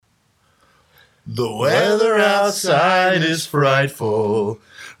The weather outside is frightful,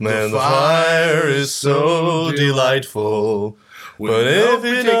 and the fire is so delightful. But if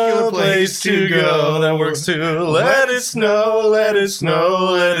you know a place to go that works too, let it snow, let it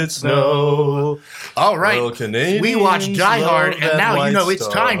snow, let it snow. All right, well, we watched Die Hard, and now you know it's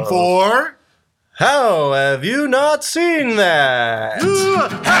time for... How have you not seen that?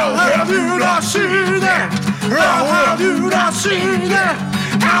 How have you not seen that? How have you not seen that?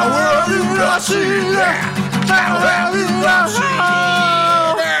 How have you not seen that? How have you not seen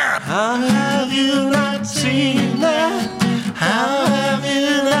that? How have you not seen that? How have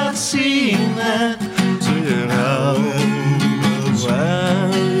you not seen that? How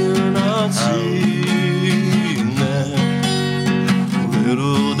have you not seen that?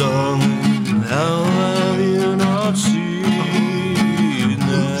 Little darling, how have you not seen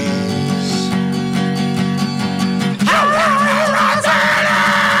this?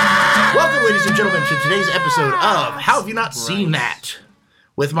 Welcome, ladies and gentlemen, to today's episode of How Have You Not Seen That?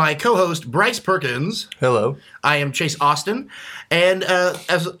 With my co-host, Bryce Perkins. Hello. I am Chase Austin. And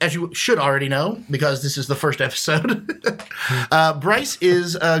as you should already know, because this is the first episode, Bryce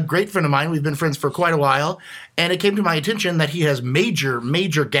is a great friend of mine. We've been friends for quite a while. And it came to my attention that he has major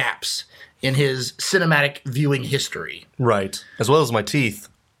gaps in his cinematic viewing history. Right. As well as my teeth.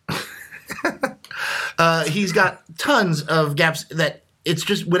 He's got tons of gaps that it's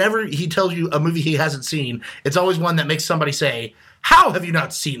just whenever he tells you a movie he hasn't seen, it's always one that makes somebody say, how have you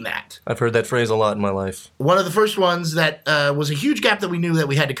not seen that? I've heard that phrase a lot in my life. One of the first ones that was a huge gap that we knew that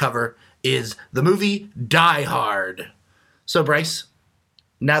we had to cover is the movie Die Hard. So, Bryce,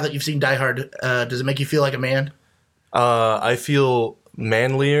 now that you've seen Die Hard, does it make you feel like a man? I feel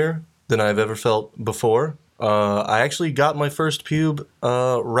manlier than I've ever felt before. I actually got my first pube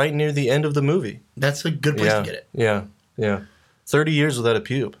right near the end of the movie. That's a good place to get it. Yeah. 30 years without a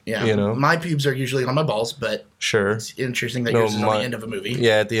pube. Yeah. You know? My pubes are usually on my balls, but sure. It's interesting that yours is on the end of a movie.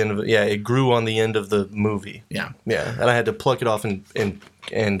 Yeah, at the end of it. Yeah, it grew on the end of the movie. Yeah. Yeah, and I had to pluck it off and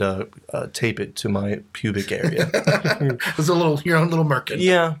tape it to my pubic area. It was your own little merkin.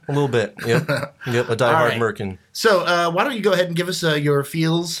 Yeah, a little bit. Yep, a diehard merkin. So why don't you go ahead and give us your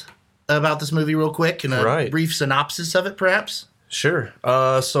feels about this movie real quick and a brief synopsis of it, perhaps? Sure.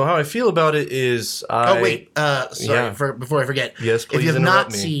 So how I feel about it is before I forget. Yes, please if you have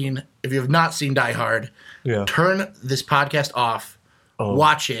interrupt me. If you have not seen Die Hard, turn this podcast off,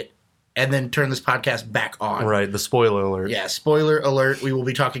 watch it, and then turn this podcast back on. Right, the spoiler alert. Yeah, spoiler alert. We will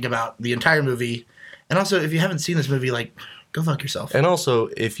be talking about the entire movie. And also, if you haven't seen this movie, go fuck yourself. And also,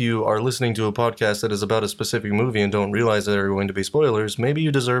 if you are listening to a podcast that is about a specific movie and don't realize that there are going to be spoilers, maybe you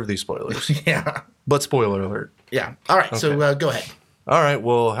deserve these spoilers. Yeah. But spoiler alert. Yeah. All right, so go ahead. All right,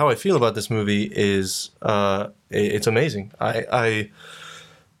 well, how I feel about this movie is it's amazing. I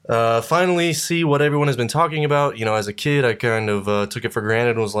finally see what everyone has been talking about. You know, as a kid, I kind of took it for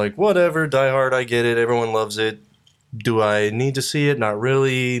granted and was like, whatever, Die Hard, I get it. Everyone loves it. Do I need to see it? Not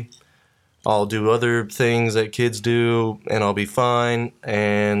really. I'll do other things that kids do, and I'll be fine.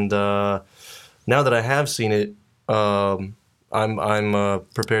 And now that I have seen it, I'm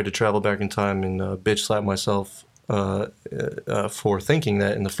prepared to travel back in time and bitch slap myself for thinking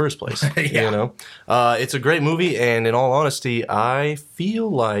that in the first place. Yeah. You know, it's a great movie, and in all honesty, I feel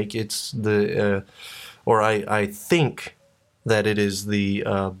like it's I think that it is the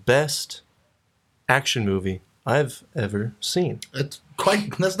best action movie I've ever seen. That's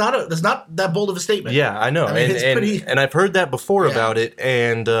not that bold of a statement. Yeah, I know. I mean, and I've heard that before about it,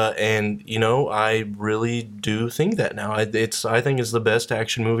 and you know, I really do think that now. I think it's the best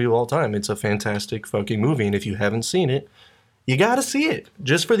action movie of all time. It's a fantastic fucking movie, and if you haven't seen it, you gotta see it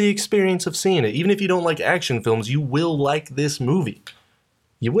just for the experience of seeing it. Even if you don't like action films, you will like this movie.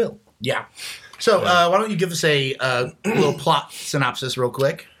 You will. Yeah. So why don't you give us a little plot synopsis real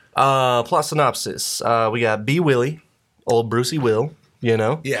quick? Plot synopsis. We got B. Willie, old Brucey Will. You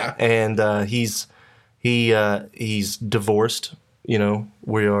know, yeah, and he's divorced. You know,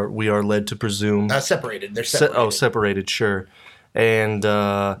 we are led to presume separated. They're separated. Separated, sure. And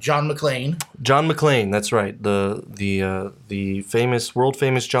John McClane. That's right. The famous, world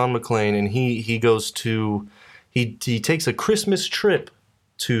famous John McClane, and he goes to he takes a Christmas trip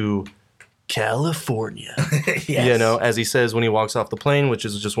to California. Yes. You know, as he says when he walks off the plane, which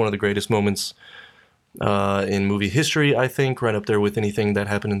is just one of the greatest moments in movie history, I think, right up there with anything that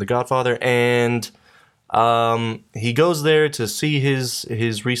happened in The Godfather. And he goes there to see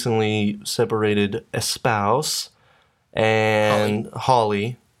his recently separated spouse and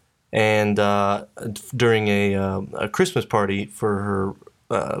Holly, and during a Christmas party for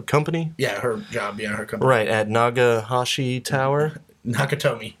her company. Yeah, her job. Yeah, her company. Right at Nakatomi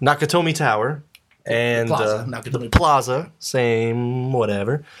Tower. And Plaza, not the Plaza, same,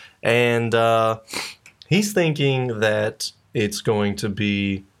 whatever. And he's thinking that it's going to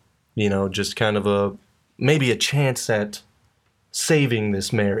be, just kind of maybe a chance at saving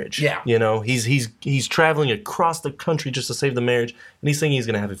this marriage. Yeah. He's traveling across the country just to save the marriage, and he's thinking he's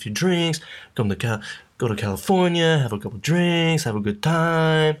going to have a few drinks, go to California, have a couple drinks, have a good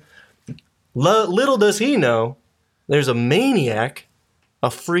time. Little does he know, there's a maniac, a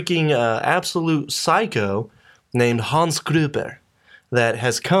freaking absolute psycho named Hans Gruber that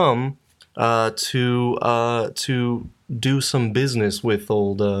has come to do some business with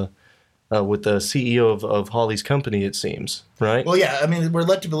with the CEO of Holly's company, it seems, right? Well, yeah, I mean, we're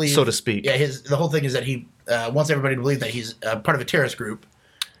led to believe, so to speak. Yeah, the whole thing is that he wants everybody to believe that he's part of a terrorist group,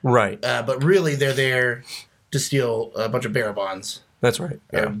 right? But really, they're there to steal a bunch of bearer bonds. That's right.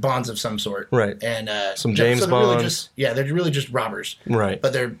 Or bonds of some sort. Right. And some James bonds. They're really just robbers. Right.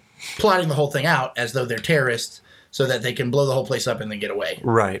 But they're plotting the whole thing out as though they're terrorists so that they can blow the whole place up and then get away.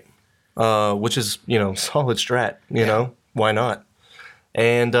 Right. Which is, solid strat, you know? Why not?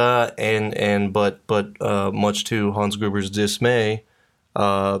 And but much to Hans Gruber's dismay,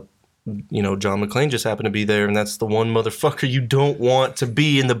 John McClane just happened to be there, and that's the one motherfucker you don't want to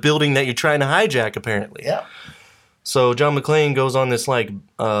be in the building that you're trying to hijack, apparently. Yeah. So John McClane goes on this fucking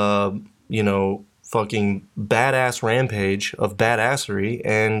badass rampage of badassery,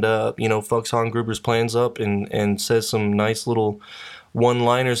 and fucks Hans Gruber's plans up and says some nice little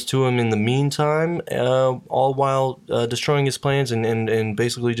one-liners to him in the meantime, all while destroying his plans and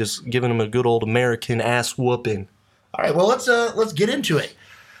basically just giving him a good old American ass whooping. All right, well let's get into it.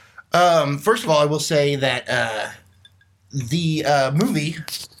 First of all, I will say that the movie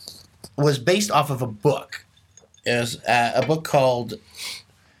was based off of a book. It was a book called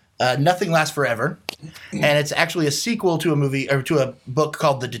Nothing Lasts Forever, and it's actually a sequel to a book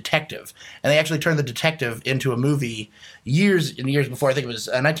called The Detective. And they actually turned The Detective into a movie years before. I think it was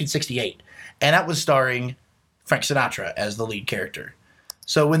 1968, and that was starring Frank Sinatra as the lead character.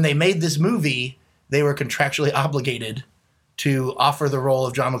 So when they made this movie, they were contractually obligated to offer the role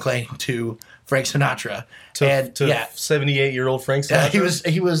of John McClane to Frank Sinatra. To 78-year-old Frank Sinatra?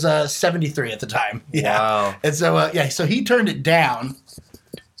 He was 73 at the time. Yeah. Wow. And so, so he turned it down.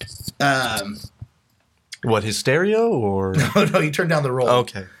 What, his stereo or? No, he turned down the role.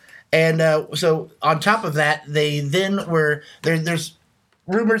 Okay. And so on top of that, they then were, there's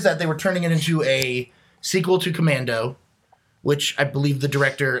rumors that they were turning it into a sequel to Commando, which I believe the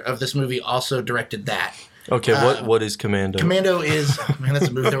director of this movie also directed that. Okay, what is Commando? Commando is, that's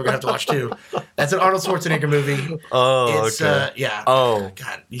a movie that we're going to have to watch too. That's an Arnold Schwarzenegger movie. Oh, it's, okay. Yeah. Oh.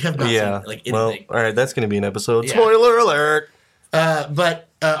 God, you have not seen anything. Well, all right, that's going to be an episode. Yeah. Spoiler alert! But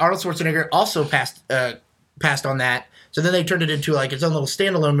Arnold Schwarzenegger also passed on that. So then they turned it into its own little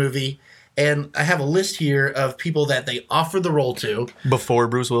standalone movie. And I have a list here of people that they offered the role to before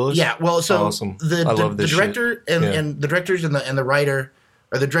Bruce Willis. Yeah, well, so awesome. the director and the directors and the writer,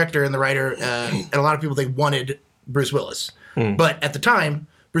 or the director and the writer, and a lot of people, they wanted Bruce Willis. But at the time,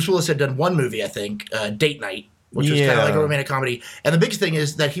 Bruce Willis had done one movie, I think, Date Night, which was kind of like a romantic comedy. And the biggest thing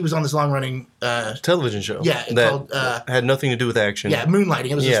is that he was on this long-running television show. Yeah, that had nothing to do with action. Yeah,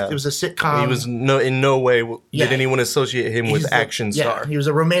 Moonlighting. It was a sitcom. He was in no way did anyone associate him with action star. Yeah, he was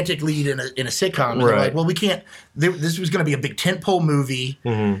a romantic lead in a sitcom. And they're like, well, we can't. This was going to be a big tentpole movie,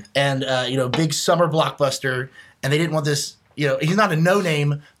 and big summer blockbuster, and they didn't want this. He's not a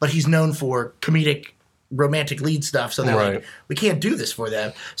no-name, but he's known for comedic romantic lead stuff. So they're like, we can't do this for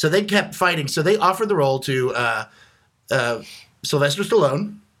them. So they kept fighting. So they offered the role to Sylvester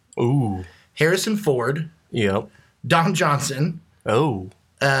Stallone. Ooh. Harrison Ford. Yep. Don Johnson. Oh.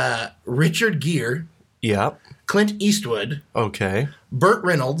 Richard Gere. Yep. Clint Eastwood. Okay. Burt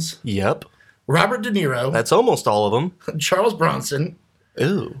Reynolds. Yep. Robert De Niro. That's almost all of them. Charles Bronson.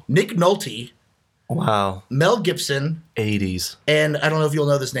 Ooh. Nick Nolte. Wow. Mel Gibson. 80s. And I don't know if you'll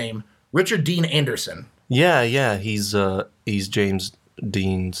know this name, Richard Dean Anderson. Yeah. He's James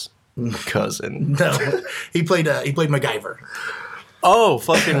Dean's cousin. No, he played MacGyver. Oh,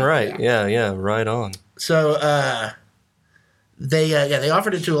 fucking right. Yeah, right on. So they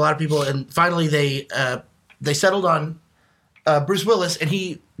offered it to a lot of people, and finally they settled on Bruce Willis, and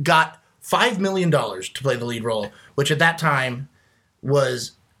he got $5 million to play the lead role, which at that time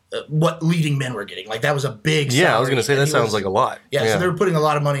was what leading men were getting. Like, that was a big salary. Yeah, I was going to say, that sounds like a lot. Yeah, so they were putting a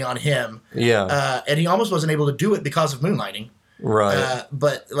lot of money on him. Yeah. And he almost wasn't able to do it because of Moonlighting. Right.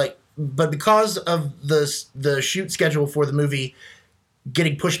 But because of the shoot schedule for the movie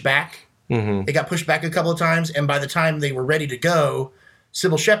getting pushed back, it got pushed back a couple of times, and by the time they were ready to go,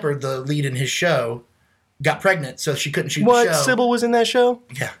 Sybil Shepherd, the lead in his show, got pregnant, so she couldn't shoot What? the show. Sybil was in that show?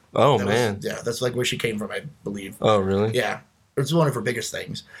 Yeah. Oh, man. That's like where she came from, I believe. Oh, really? Yeah. It's one of her biggest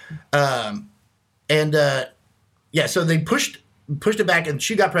things. So they pushed it back, and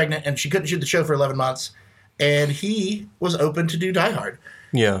she got pregnant, and she couldn't shoot the show for 11 months, and he was open to do Die Hard.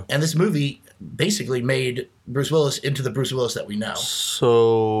 Yeah. And this movie basically made Bruce Willis into the Bruce Willis that we know.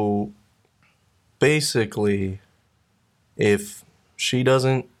 So, basically, if she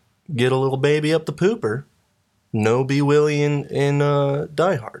doesn't get a little baby up the pooper, no B. Willie in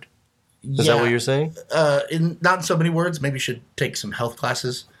Die Hard. Is that what you're saying? Not in so many words. Maybe you should take some health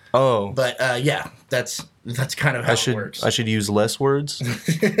classes. Oh. But that's kind of how it works. I should use less words?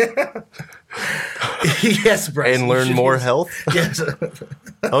 Yes, Bryce. And learn more health? Yes.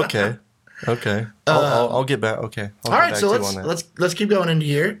 Okay. I'll get back. Okay. All right, so let's keep going into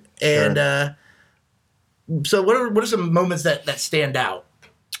here. And so what are some moments that stand out?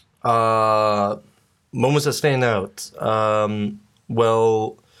 Moments that stand out.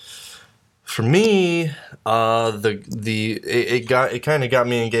 Well, for me, it kind of got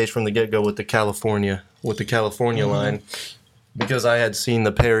me engaged from the get-go with the California line, because I had seen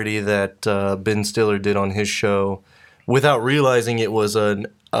the parody that Ben Stiller did on his show without realizing it was a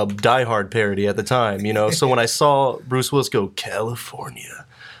Die Hard parody at the time, So when I saw Bruce Willis go California,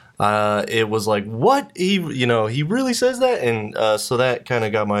 it was like, what? He really says that? And so that kind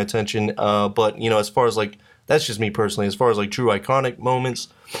of got my attention. But, as far as like, that's just me personally, as far as like true iconic moments,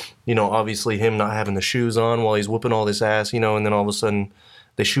 obviously him not having the shoes on while he's whooping all this ass, and then all of a sudden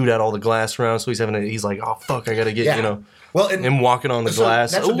they shoot out all the glass around. So he's like, oh, fuck, I got to get, Well, and him walking on the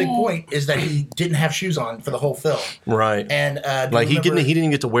glass. That's a big point, is that he didn't have shoes on for the whole film. Right. And he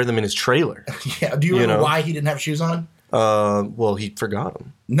didn't get to wear them in his trailer. Yeah. Do you remember why he didn't have shoes on? Well, he forgot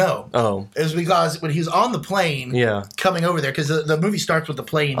them. No. Oh. It was because when he was on the plane coming over there, because the movie starts with the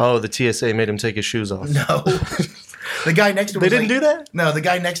plane. Oh, the TSA made him take his shoes off. No. The guy next to him They didn't do that? No, the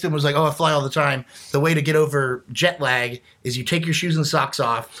guy next to him was like, oh, I fly all the time. The way to get over jet lag is you take your shoes and socks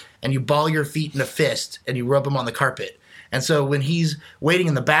off and you ball your feet in a fist and you rub them on the carpet. And so when he's waiting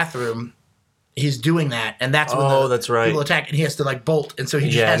in the bathroom, he's doing that, and that's when that's right. people attack, and he has to like bolt, and so he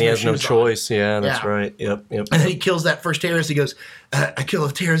just has no choice. On. Yeah, that's right. Yep. And then he kills that first terrorist. He goes, I kill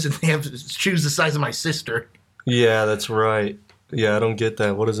a terrorist, and they have shoes the size of my sister. Yeah, that's right. Yeah, I don't get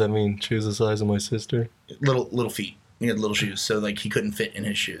that. What does that mean? Shoes the size of my sister? Little feet. He had little shoes, so like he couldn't fit in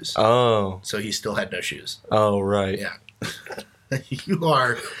his shoes. Oh. So he still had no shoes. Oh, right. Yeah.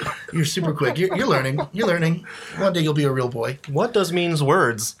 You're super quick. You're learning. One day you'll be a real boy. What does means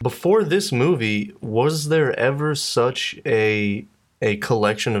words? Before this movie, was there ever such a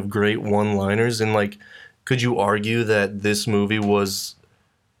collection of great one-liners? And like, could you argue that this movie was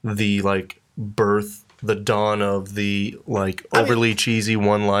the like the dawn of the like overly cheesy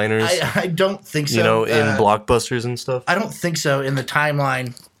one-liners? I don't think so. In blockbusters and stuff? I don't think so in the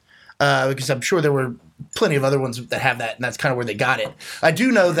timeline, because I'm sure there were plenty of other ones that have that, and that's kind of where they got it. I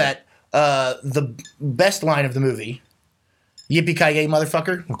do know that the best line of the movie, "Yippee-ki-yay,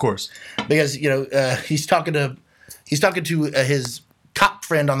 motherfucker," of course, because he's talking to his cop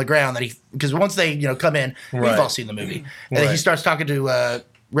friend on the ground because once they come in, we've all seen the movie, and then he starts talking to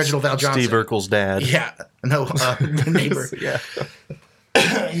Reginald Val Johnson, Steve Urkel's dad. Yeah, no, the neighbor. Yeah,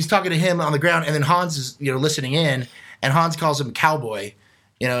 he's talking to him on the ground, and then Hans is listening in, and Hans calls him cowboy.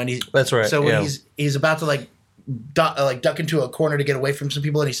 And he's that's right. So when he's about to duck into a corner to get away from some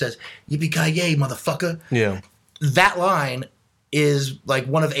people, and he says, "Yippee-ki-yay, motherfucker!" Yeah, that line is like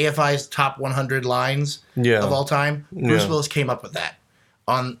one of AFI's top 100 lines of all time. Bruce Willis came up with that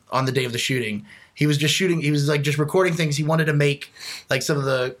on the day of the shooting. He was just shooting. He was like just recording things. He wanted to make like some of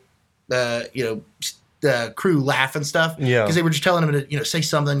the crew laugh and stuff. Yeah, because they were just telling him to say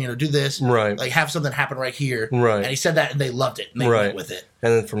something. Do this. Right. Like have something happen right here. Right. And he said that, and they loved it. And they went with it.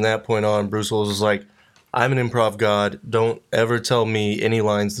 And then from that point on, Bruce Willis was like, I'm an improv god. Don't ever tell me any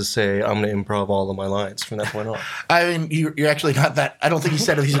lines to say. I'm going to improv all of my lines from that point on. I mean, you're actually not that. I don't think he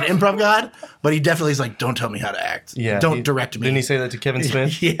said he's an improv god, but he definitely is like, don't tell me how to act. Yeah. Don't direct me. Didn't he say that to Kevin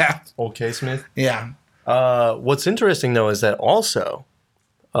Smith? Yeah. Old K. Smith? Yeah. What's interesting, though, is that also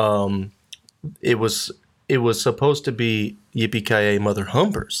it was supposed to be Yippee-ki-yay, mother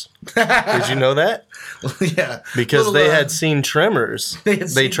humpers. Did you know that? Yeah. Because they had seen Tremors.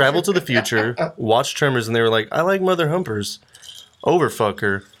 They traveled to the future, watched Tremors, and they were like, I like mother humpers over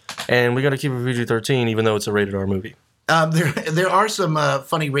fucker, and we got to keep it PG-13 even though it's a rated R movie. There are some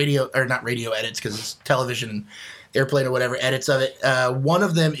funny not radio edits because it's television, airplane or whatever, edits of it. One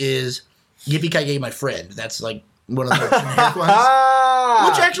of them is Yippee-ki-yay, my friend. That's like one of the generic ones.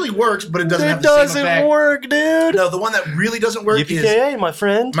 Which actually works, but it doesn't have the same effect. It doesn't work, dude. No, the one that really doesn't work is... Yippee-ki-yay, my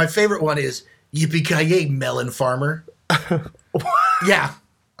friend. My favorite one is Yippee-ki-yay, melon farmer. Yeah.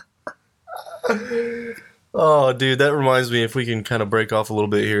 Oh, dude, that reminds me. If we can kind of break off a little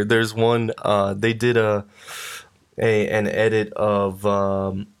bit here, there's one. They did an edit of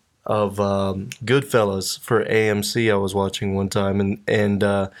Goodfellas for AMC. I was watching one time, and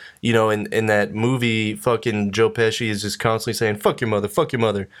you know, in that movie, fucking Joe Pesci is just constantly saying fuck your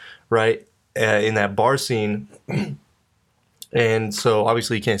mother," right? In that bar scene, and so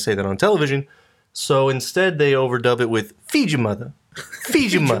obviously you can't say that on television. So instead, they overdub it with "feed your mother,"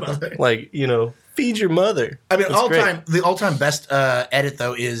 feed your mother, like, you know. Feed your mother. I mean, the all-time best edit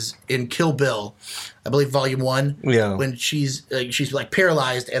though is in Kill Bill, I believe, Volume 1. Yeah. When she's like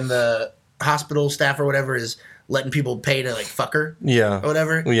paralyzed and the hospital staff or whatever is letting people pay to like fuck her. Yeah. Or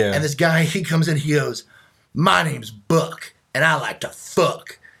whatever. Yeah. And this guy, he comes in, he goes, "My name's Buck, and I like to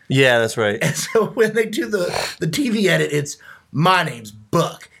fuck." Yeah, that's right. And so when they do the TV edit, it's "My name's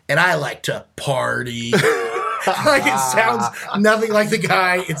Buck, and I like to party." Like, it sounds nothing like the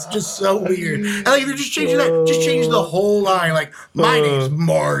guy. It's just so weird. And like, if you're just changing that, just change the whole line. Like, "My name's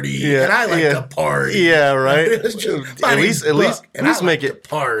Marty, and I like to party." Yeah, right. It's just, at least make make it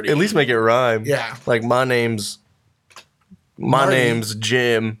party. At least make it rhyme. Yeah. Like, my name's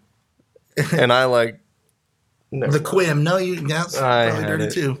Jim, and I like the Quim. No, that's probably dirty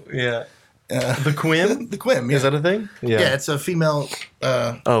it. too. Yeah. The Quim? The Quim. Yeah. Is that a thing? Yeah, it's a female.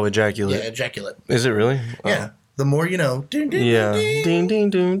 Ejaculate. Yeah, ejaculate. Is it really? Yeah. The more you know. Ding, ding, Yeah. ding, Ding, ding,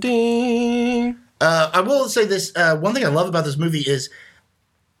 ding, ding. I will say this. One thing I love about this movie is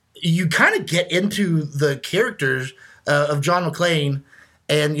you kind of get into the characters of John McClane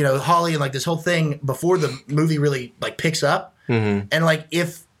and, you know, Holly and like this whole thing before the movie really like picks up. Mm-hmm. And like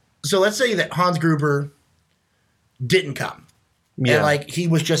let's say that Hans Gruber didn't come. Yeah. And like he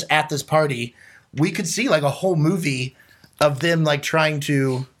was just at this party, we could see like a whole movie of them like trying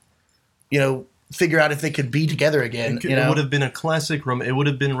to, you know, figure out if they could be together again. It would have been a classic it would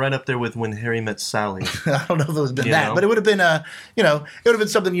have been right up there with When Harry Met Sally. I don't know if it would have been that, but it would have been you know, it would have been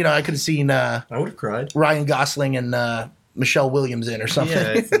something, you know, I could have seen I would have cried. Ryan Gosling and Michelle Williams in or something.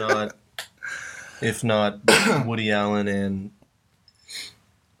 Yeah, if not Woody Allen and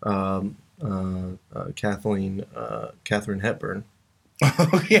Catherine Hepburn.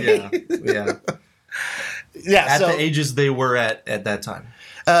 Okay. Yeah. Yeah. At the ages they were at that time.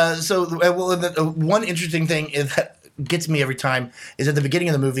 One interesting thing that gets me every time is at the beginning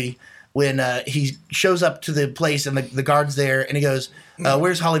of the movie when he shows up to the place and the guard's there and he goes,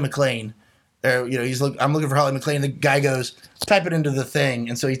 "Where's Holly McClane?" You know, I'm looking for Holly McClane. The guy goes, "Type it into the thing,"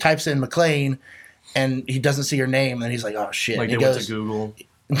 and so he types in McClane, and he doesn't see her name, and he's like, "Oh shit!" Like and they he went to Google.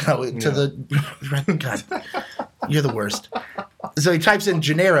 No, God, you're the worst. So he types in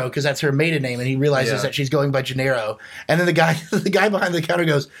Gennaro because that's her maiden name, and he realizes that she's going by Gennaro. And then the guy behind the counter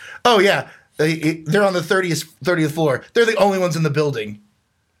goes, "Oh yeah, they're on the 30th floor. They're the only ones in the building."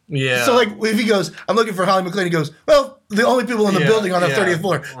 Yeah. So like if he goes, "I'm looking for Holly McClane," he goes, "Well, the only people in the building on the 30th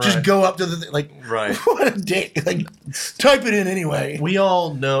floor. Just go up to the like." Right. What a dick! Like, type it in anyway. We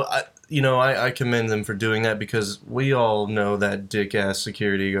all know. I commend them for doing that because we all know that dick ass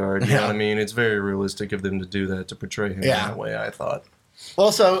security guard. You know what I mean? It's very realistic of them to do that, to portray him that way, I thought.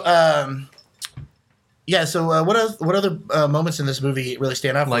 Also, so what other moments in this movie really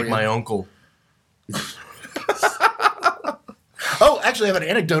stand out for you? Like my uncle. Oh, actually, I have an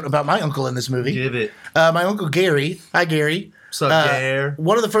anecdote about my uncle in this movie. Give it. My uncle Gary. Hi, Gary. What's up, Gary?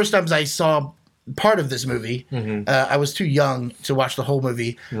 One of the first times I saw part of this movie, I was too young to watch the whole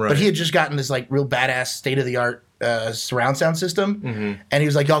movie, but he had just gotten this like real badass state-of-the-art surround sound system, and he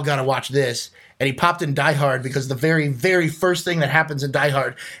was like, "Y'all gotta watch this." And he popped in Die Hard because the very, very first thing that happens in Die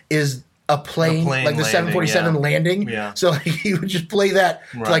Hard is a plane like the 747 landing. Yeah. So like, he would just play that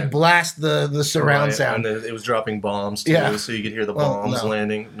to like blast the surround sound. And it was dropping bombs too, so you could hear the bombs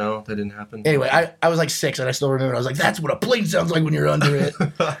landing. No, that didn't happen. Anyway, I was like 6 and I still remember. I was like, "That's what a plane sounds like when you're under it."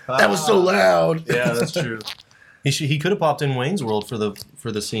 That was so loud. Yeah, that's true. He could have popped in Wayne's World for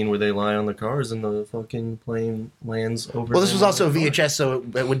the scene where they lie on the cars and the fucking plane lands over. Well, this was also VHS, so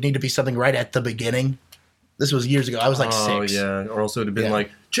it would need to be something right at the beginning. This was years ago. I was like 6. Oh yeah, or also it would have been like,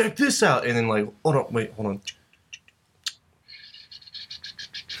 "Check this out," and then like, hold on.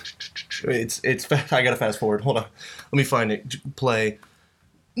 It's I gotta fast forward. Hold on, let me find it. Play.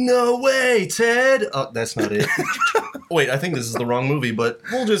 No way, Ted. Oh, that's not it. Wait, I think this is the wrong movie, but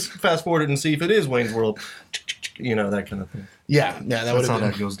we'll just fast forward it and see if it is Wayne's World. You know, that kind of thing. Yeah, that would have been.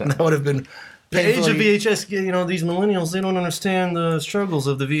 That goes down. That would have been. The age of VHS, you know, these millennials, they don't understand the struggles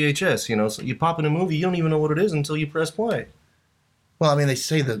of the VHS, you know. So you pop in a movie, you don't even know what it is until you press play. Well, I mean, they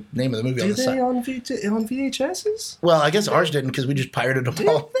say the name of the movie on the side. Do they on VHSs? Well, I guess ours didn't because we just pirated them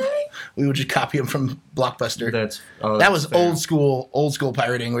all. Did they? We would just copy them from Blockbuster. That was fair. old school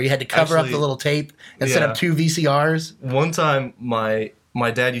pirating, where you had to cover up Actually, the little tape and set yeah. up 2 VCRs. One time, my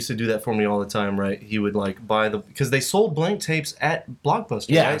dad used to do that for me all the time, right? He would like buy because they sold blank tapes at Blockbuster,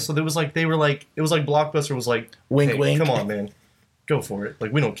 Yeah. right? So there was like it was like Blockbuster was like, Wink, hey, wink. come on, man, go for it.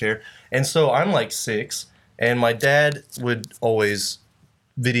 Like we don't care. And so I'm like 6, and my dad would always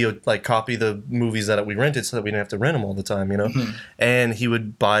copy the movies that we rented so that we didn't have to rent them all the time, you know? Mm-hmm. And he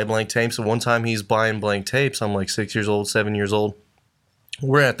would buy blank tapes. So one time he's buying blank tapes. I'm like 6 years old, 7 years old.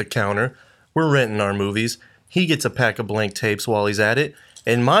 We're at the counter. We're renting our movies. He gets a pack of blank tapes while he's at it.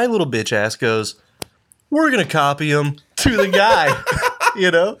 And my little bitch ass goes, we're going to copy them to the guy,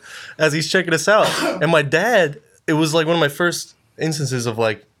 you know, as he's checking us out. And my dad, it was like one of my first instances of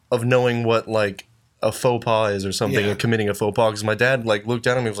knowing what like a faux pas is or something, and committing a faux pas. Because my dad like looked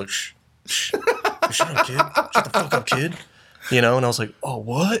down at me and was like, shh, shut up, kid. Shut the fuck up, kid. You know, and I was like, oh,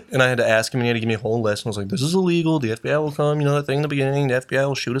 what? And I had to ask him, and he had to give me a whole lesson. I was like, this is illegal. The FBI will come. You know that thing in the beginning. The FBI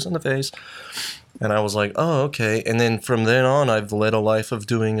will shoot us in the face. And I was like, oh, okay. And then from then on, I've led a life of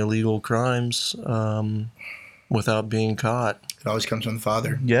doing illegal crimes without being caught. It always comes from the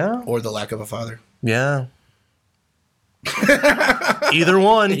father. Yeah. Or the lack of a father. Yeah. Either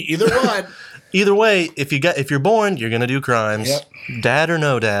one. Either one. Either way, if you're born, you're gonna do crimes. Yep. Dad or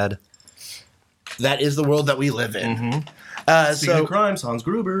no dad. That is the world that we live in. Mm-hmm. Speaking of crimes, Hans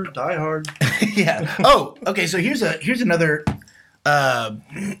Gruber, Die Hard. Yeah. Oh, okay. So here's another. I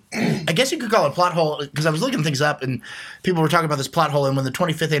guess you could call it a plot hole, because I was looking things up and people were talking about this plot hole. And when the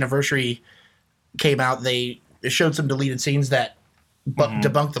 25th anniversary came out, they showed some deleted scenes that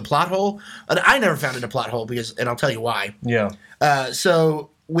debunked the plot hole. And I never found it a plot hole and I'll tell you why. Yeah. So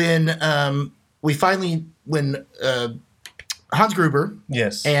when Hans Gruber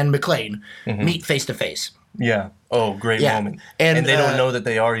and McClane meet face to face. Yeah. Oh, great moment. And they don't know that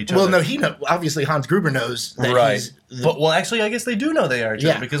they are each other. Well, no, obviously Hans Gruber knows that he's... Actually, I guess they do know they are each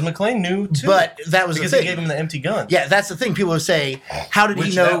other, because McClane knew, too. But that was the thing. Because he gave him the empty gun. Yeah, that's the thing. People would say, how did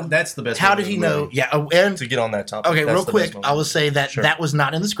he know... That's the best How did he know... Yeah, and... To get on that topic. Okay, real quick, I will say that that was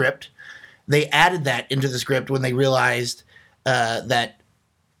not in the script. They added that into the script when they realized that...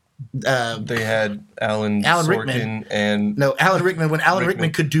 they had Alan Sorkin Rickman and... No, Alan Rickman, when Alan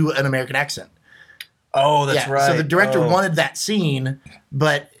Rickman could do an American accent. Oh, that's right. So the director wanted that scene,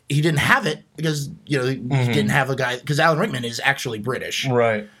 but he didn't have it because, he didn't have a guy... Because Alan Rickman is actually British.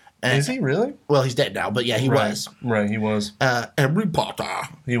 Right. Is he really? Well, he's dead now, but yeah, he was. Right, he was. Harry Potter.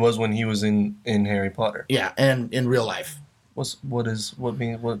 He was when he was in Harry Potter. Yeah, and in real life. What does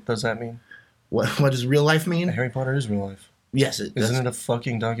that mean? What does real life mean? Harry Potter is real life. Yes, isn't it a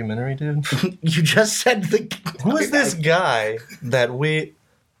fucking documentary, dude? You just said Who is this guy that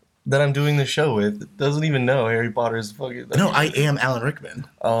I'm doing the show with doesn't even know Harry Potter is fucking... No, I am Alan Rickman.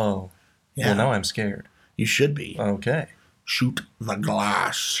 Oh. Yeah. Well, now I'm scared. You should be. Okay. Shoot the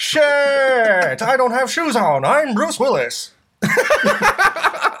glass. Shit! I don't have shoes on. I'm Bruce Willis.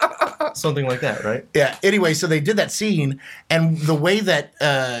 Something like that, right? Yeah. Anyway, so they did that scene, and the way that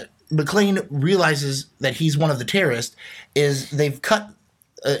McClane realizes that he's one of the terrorists is they've cut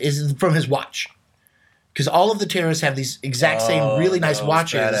is from his watch. Because all of the terrorists have these exact same really nice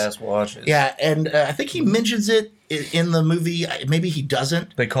watches. Badass watches. Yeah, and I think he mentions it in the movie. Maybe he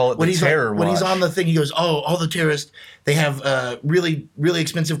doesn't. They call it the terror watch. When he's on the thing, he goes, oh, all the terrorists, they have really, really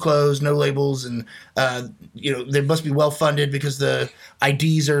expensive clothes, no labels, and they must be well-funded because the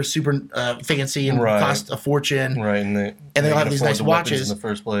IDs are super fancy and cost a fortune. Right, and they all have these nice watches in the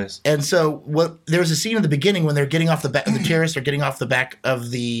first place. And so there's a scene in the beginning when they're getting off the back, the terrorists are getting off the back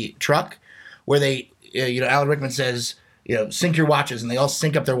of the truck, where they... Alan Rickman says, sync your watches, and they all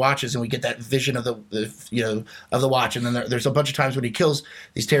sync up their watches, and we get that vision of the watch. And then there's a bunch of times when he kills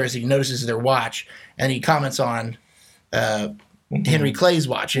these terrorists, and he notices their watch, and he comments on Henry Clay's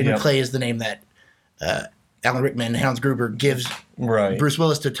watch. Henry Clay is the name that Alan Rickman, Hans Gruber, gives Bruce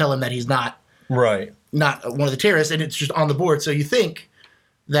Willis to tell him that he's not one of the terrorists, and it's just on the board. So you think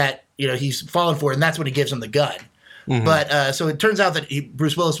that he's fallen for it, and that's when he gives him the gun. Mm-hmm. But so it turns out that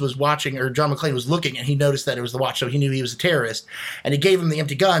Bruce Willis was watching, or John McClane was looking, and he noticed that it was the watch, so he knew he was a terrorist. And he gave him the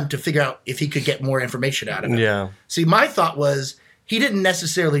empty gun to figure out if he could get more information out of him. Yeah. See, my thought was he didn't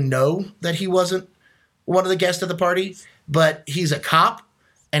necessarily know that he wasn't one of the guests at the party, but he's a cop,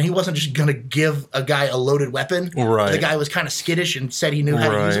 and he wasn't just going to give a guy a loaded weapon. Right. The guy was kind of skittish and said he knew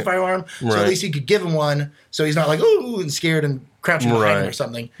how to use a firearm, so at least he could give him one, so he's not like, ooh, and scared and crouching behind him or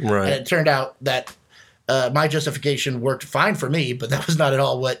something. Right. And it turned out that my justification worked fine for me, but that was not at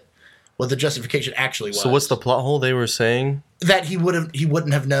all what the justification actually was. So what's the plot hole they were saying? That he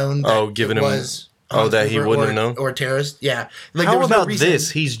wouldn't have known that given it was Oh, that he wouldn't have known? Or a terrorist, yeah. Like, How about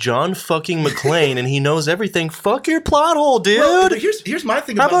this? He's John fucking McClane, and he knows everything. Fuck your plot hole, dude. Well, but here's my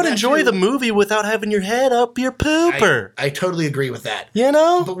thing about that. How about enjoy the movie without having your head up your pooper? I totally agree with that. You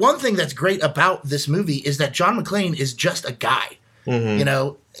know? But one thing that's great about this movie is that John McClane is just a guy. Mm-hmm. You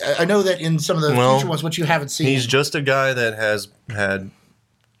know, I know that in some of the future ones, which you haven't seen. He's just a guy that has had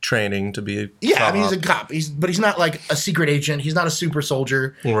training to be a cop. I mean, he's a cop. But he's not like a secret agent. He's not a super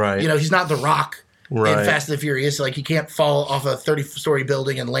soldier. Right. You know, he's not The Rock. Right. In Fast and the Furious, like he can't fall off a 30-story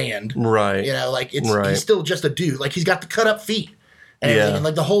building and land. Right. You know, like he's still just a dude. Like he's got the cut up feet and everything. And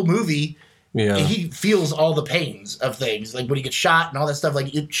like the whole movie, he feels all the pains of things. Like when he gets shot and all that stuff,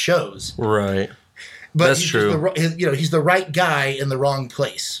 like it shows. Right. But that's true. He's the right guy in the wrong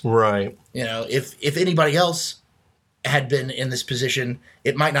place. Right. You know, if anybody else had been in this position,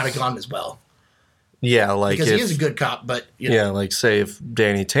 it might not have gone as well. Yeah, like because he is a good cop, but like say if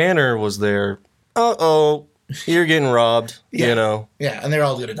Danny Tanner was there. You're getting robbed, you know. Yeah, and they're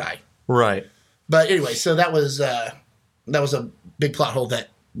all going to die. Right. But anyway, so that was a big plot hole that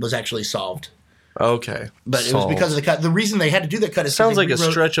was actually solved. Okay. But it was because of the cut. The reason they had to do that cut is sounds like a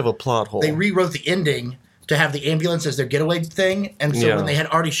stretch of a plot hole. They rewrote the ending to have the ambulance as their getaway thing, and so when they had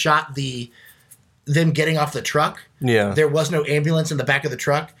already shot them getting off the truck, there was no ambulance in the back of the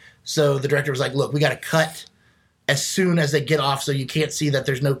truck. So the director was like, "Look, we got to cut as soon as they get off, so you can't see that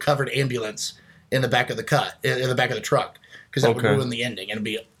there's no covered ambulance in the back of the truck, because that would ruin the ending and it'd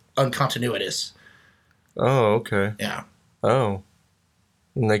be uncontinuous." Oh, okay. Yeah. Oh.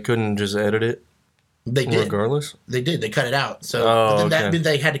 And they couldn't just edit it? They did. Regardless? They did. They cut it out. So that meant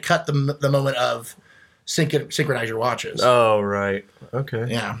they had to cut the moment of synchronize your watches. Oh, right. Okay.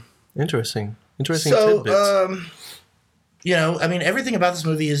 Yeah. Interesting tidbits. You know, I mean, everything about this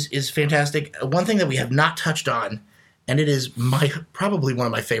movie is fantastic. One thing that we have not touched on, and it is probably one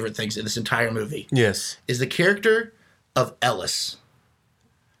of my favorite things in this entire movie. Yes. Is the character of Ellis.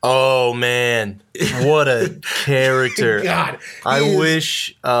 Oh, man. What a character. God. I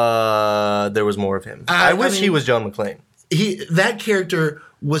wish there was more of him. I wish he was John McClane. That character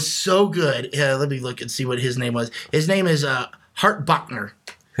was so good. Let me look and see what his name was. His name is Hart Bochner.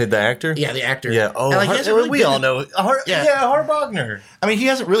 The actor? Yeah, the actor. Yeah. Oh, like, we all know. Hart Bochner. I mean, he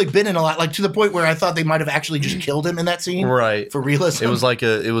hasn't really been in a lot, like to the point where I thought they might have actually just killed him in that scene. Right. For realism. It was like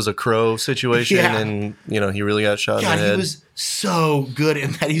a Crow situation, and he really got shot in the head. He was so good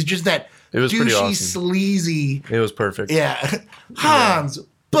in that. He's just that douchey, awesome. Sleazy. It was perfect. Yeah. Hans,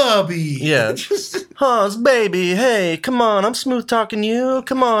 Bubby. Yeah. Hans, baby, hey, come on, I'm smooth talking you.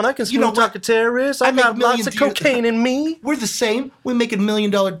 Come on, I can smooth talk a terrorist. I got lots of cocaine in me. We're the same. We make $1 million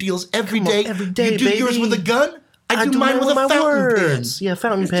deals every day. Every day, you do yours with a gun. I do mine with a fountain pen. Yeah,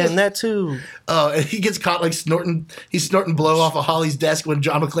 fountain pen, that too. Oh, and he gets caught like snorting. He's snorting blow off of Holly's desk when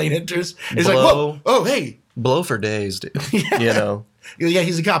John McClane enters. He's like, whoa, oh, hey. Blow for days, dude. Yeah,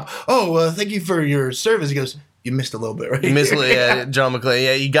 he's a cop. Oh, thank you for your service. He goes, you missed a little bit, right? You missed, John McClane.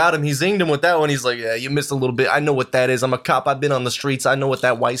 Yeah, you got him. He zinged him with that one. He's like, yeah, you missed a little bit. I know what that is. I'm a cop. I've been on the streets. I know what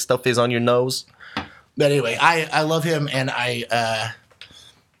that white stuff is on your nose. But anyway, I love him, and I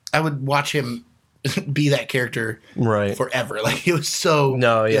would watch him be that character forever. Like, he was so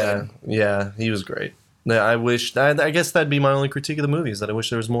yeah, he was great. I guess that'd be my only critique of the movie, is that I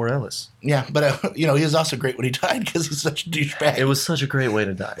wish there was more Ellis. Yeah, but he was also great when he died because he's such a douchebag. It was such a great way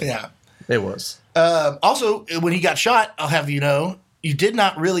to die. Yeah. It was. Also, when he got shot, I'll have you know, you did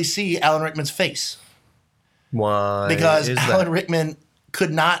not really see Alan Rickman's face. Why? Because Alan Rickman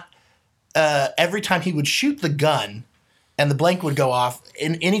could not, every time he would shoot the gun and the blank would go off,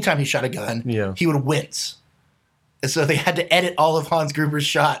 and anytime he shot a gun, he would wince. And so they had to edit all of Hans Gruber's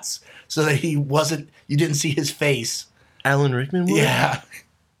shots so that you didn't see his face. Alan Rickman would? Yeah.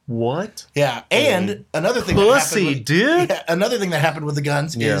 What? Yeah, and another thing another thing that happened with the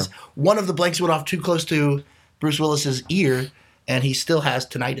guns is one of the blanks went off too close to Bruce Willis's ear, and he still has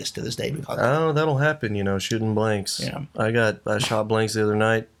tinnitus to this day. Oh, that'll happen, shooting blanks. Yeah. I shot blanks the other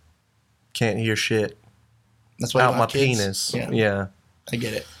night. Can't hear shit. That's why out my penis. Yeah. I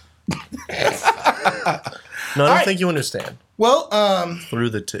get it. No, I don't think you understand. Well,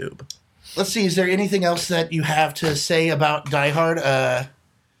 through the tube. Let's see. Is there anything else that you have to say about Die Hard?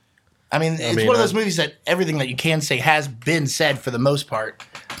 I mean, it's one of those movies that everything that you can say has been said for the most part,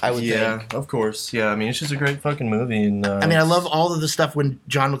 I would think. Yeah, of course. Yeah, I mean, it's just a great fucking movie. And I love all of the stuff when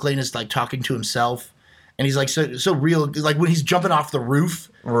John McClane is like talking to himself, and he's like so real. Like when he's jumping off the roof,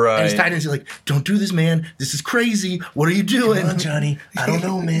 right? And he's tied in. He's like, "Don't do this, man. This is crazy. What are you doing?" Come on, Johnny. I don't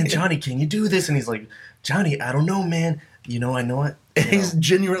know, man. Johnny, can you do this? And he's like, "Johnny, I don't know, man. I know it." He's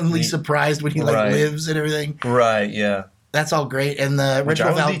genuinely surprised when he lives and everything. Right. Yeah. That's all great, and the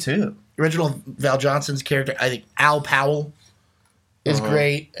Reginald too. original Val Johnson's character, I think Al Powell is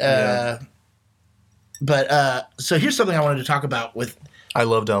great. But so here's something I wanted to talk about with. I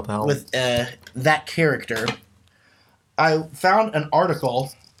loved Al Powell. With that character. I found an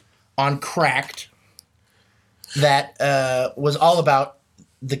article on Cracked that was all about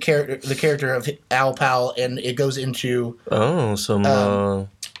the character of Al Powell, and it goes into some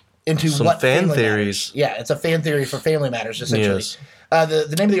what fan Family theories. Matters. Yeah, it's a fan theory for Family Matters, essentially. Yes.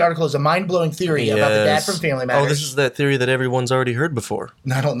 The name of the article is A Mind-Blowing Theory About the Dad from Family Matters. Oh, this is that theory that everyone's already heard before.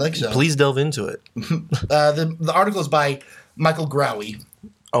 I don't think so. Please delve into it. The article is by Michael Growie.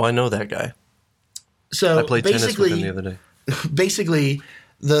 Oh, I know that guy. So I played tennis with him the other day. Basically,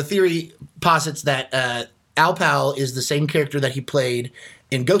 the theory posits that Al Powell is the same character that he played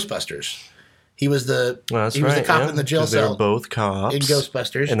in Ghostbusters. He was the was the cop in the jail cell. They were both cops in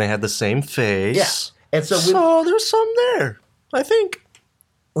Ghostbusters, and they had the same face. Yeah, and so there's some there, I think.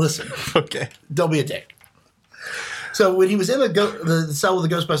 Listen, okay, don't be a dick. So when he was in the cell with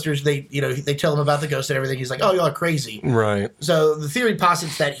the Ghostbusters, they tell him about the ghost and everything. He's like, "Oh, y'all are crazy." Right. So the theory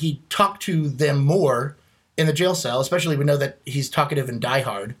posits that he talked to them more in the jail cell. Especially, we know that he's talkative and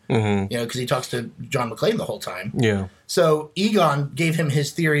diehard. Mm-hmm. Because he talks to John McClane the whole time. Yeah. So Egon gave him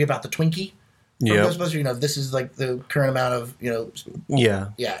his theory about the Twinkie from Ghostbusters. This is like the current amount of Yeah.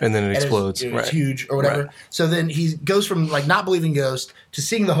 Yeah. And then it explodes. It's huge or whatever. Right. So then he goes from like not believing ghosts to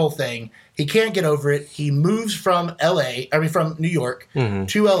seeing the whole thing. He can't get over it. He moves from from New York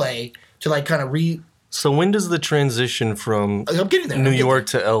to LA to like kind of So when does the transition from New York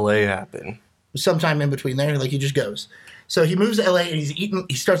to LA happen? Sometime in between there, like he just goes. So he moves to LA and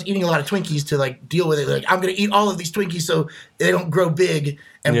he starts eating a lot of Twinkies to like deal with it. Like, I'm going to eat all of these Twinkies so they don't grow big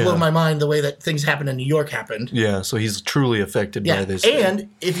and blow my mind the way that things happen in New York happened. Yeah, so he's truly affected by this. And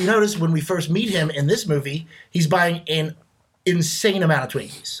if you notice, when we first meet him in this movie, he's buying an insane amount of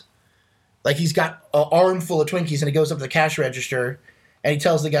Twinkies. Like he's got an arm full of Twinkies and he goes up to the cash register and he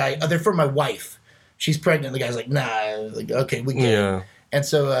tells the guy, "Oh, they're for my wife. She's pregnant." And the guy's like, "Nah." Like, okay, we get it. And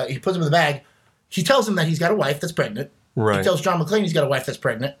so he puts them in the bag. He tells him that he's got a wife that's pregnant. Right. He tells John McClane he's got a wife that's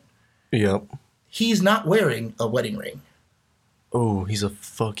pregnant. Yep. He's not wearing a wedding ring. Oh, he's a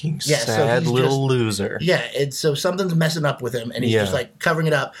fucking sad little loser. Yeah, and so something's messing up with him, and he's just like covering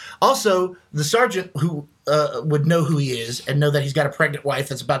it up. Also, the sergeant who would know who he is and know that he's got a pregnant wife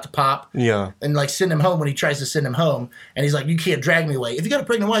that's about to pop. Yeah. And like send him home when he tries to send him home, and he's like, "You can't drag me away. If you got a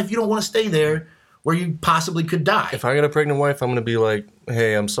pregnant wife, you don't want to stay there where you possibly could die." If I got a pregnant wife, I'm gonna be like,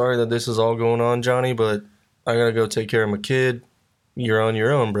 "Hey, I'm sorry that this is all going on, Johnny, but I gotta go take care of my kid. You're on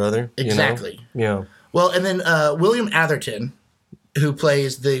your own, brother." Exactly. Yeah. Well, and then William Atherton, who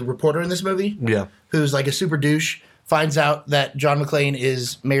plays the reporter in this movie, who's like a super douche, finds out that John McClane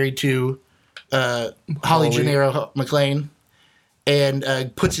is married to Holly Gennaro McClane,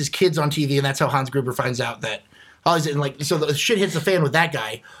 and puts his kids on TV, and that's how Hans Gruber finds out that Holly's in, like, so the shit hits the fan with that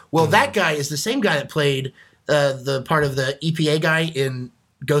guy. Well, that guy is the same guy that played the part of the EPA guy in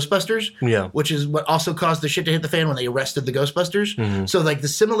Ghostbusters, which is what also caused the shit to hit the fan when they arrested the Ghostbusters. So like the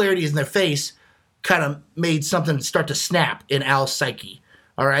similarities in their face kind of made something start to snap in Al's psyche.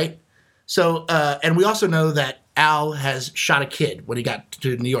 All right. So, and we also know that Al has shot a kid when he got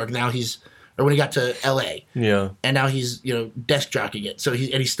to New York. Now when he got to LA. Yeah. And now he's, desk jockeying it. So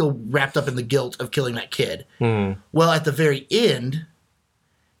he's still wrapped up in the guilt of killing that kid. Well, at the very end,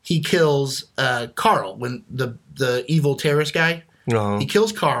 he kills Carl, when the evil terrorist guy. He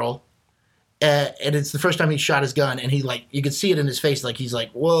kills Carl, and it's the first time he shot his gun, and you could see it in his face, like he's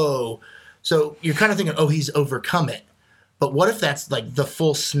like, whoa. So you're kind of thinking, oh, he's overcome it. But what if that's like the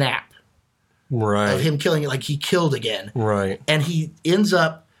full snap of him killing it, like he killed again. Right. And he ends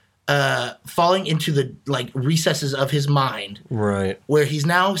up falling into the recesses of his mind. Right. Where he's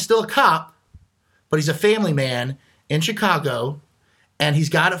now still a cop, but he's a family man in Chicago. And he's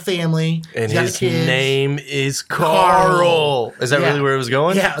got a family. And his name is Carl. Is that really where it was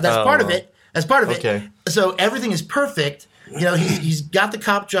going? Yeah, that's part of it. That's part of it. Okay. So everything is perfect. He's got the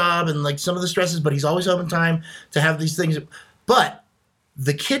cop job and some of the stresses, but he's always home in time to have these things. But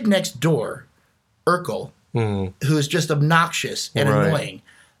the kid next door, Urkel, who is just obnoxious and annoying,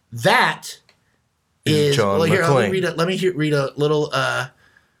 that is John here. McClane. Let me read a little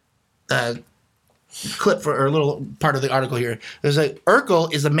clip for or a little part of the article here. There's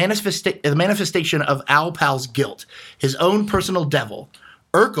Urkel is the manifestation of Al Powell's guilt, his own personal devil.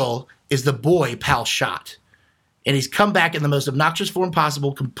 Urkel is the boy Powell shot, and he's come back in the most obnoxious form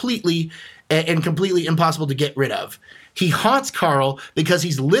possible, completely impossible to get rid of. He haunts Carl because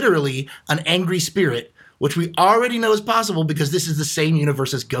he's literally an angry spirit, which we already know is possible because this is the same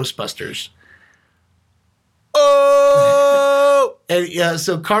universe as Ghostbusters. Oh! And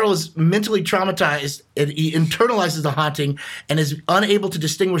so Carl is mentally traumatized, and he internalizes the haunting and is unable to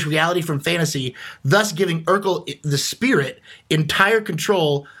distinguish reality from fantasy, thus giving Urkel, the spirit, entire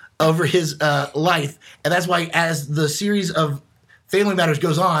control over his life. And that's why as the series of Family Matters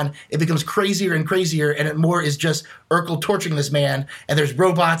goes on, it becomes crazier and crazier, and it more is just Urkel torturing this man, and there's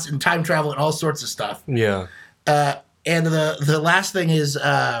robots and time travel and all sorts of stuff. Yeah. And the last thing is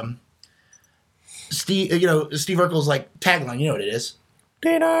Steve Urkel's like tagline. You know what it is?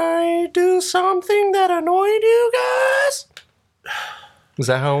 Did I do something that annoyed you guys? Was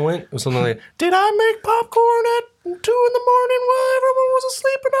that how it went? It was something like, did I make popcorn at 2 in the morning while everyone was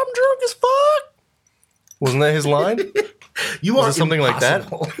asleep and I'm drunk as fuck? Wasn't that his line? You Was are it something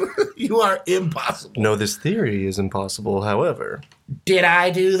impossible. like that? You are impossible. No, this theory is impossible, however. Did I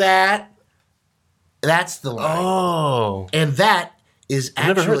do that? That's the line. Oh. And that is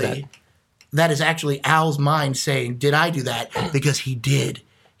I've never heard actually that is actually Al's mind saying, did I do that? Because he did.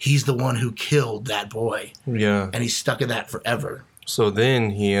 He's the one who killed that boy. Yeah. And he's stuck in that forever. So then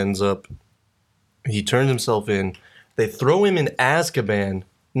he turns himself in. They throw him in Azkaban.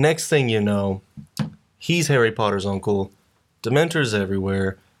 Next thing you know, he's Harry Potter's uncle. Dementors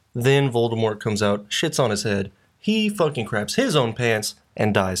everywhere. Then Voldemort comes out, shits on his head. He fucking craps his own pants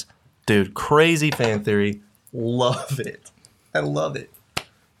and dies. Dude, crazy fan theory. Love it. I love it.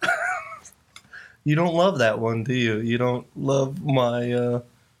 You don't love that one, do you? You don't love my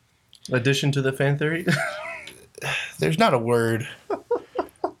addition to the fan theory? There's not a word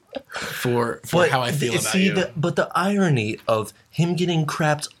for how I feel about you. But the irony of him getting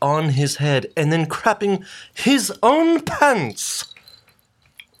crapped on his head and then crapping his own pants.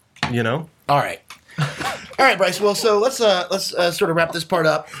 You know? All right, Bryce. Well, so let's sort of wrap this part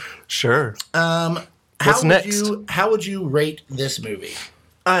up. Sure. What's next? How would you rate this movie?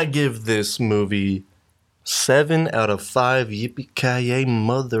 I give this movie 7 out of 5 Yippee-ki-yay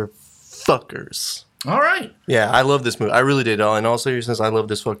motherfuckers. All right. Yeah, I love this movie. I really did. In all seriousness, I love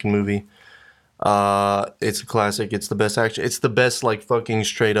this fucking movie. It's a classic. It's the best action. It's the best, like, fucking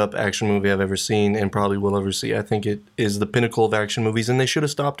straight-up action movie I've ever seen and probably will ever see. I think it is the pinnacle of action movies, and they should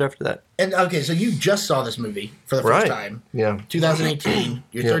have stopped after that. And, okay, so you just saw this movie for the first time. Yeah. 2018.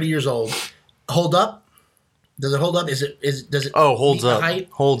 You're 30 years old. Hold up? Does it hold up? Does it holds meet the up. height?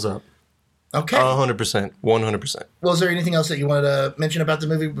 Holds up. Okay. 100%. 100%. Well, is there anything else that you wanted to mention about the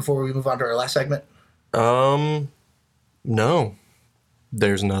movie before we move on to our last segment? No.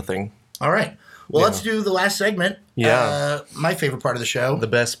 There's nothing. All right. Well, let's do the last segment. Yeah. My favorite part of the show. The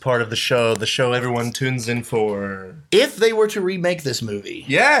best part of the show everyone tunes in for. If they were to remake this movie.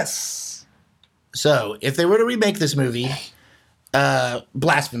 Yes! So, if they were to remake this movie,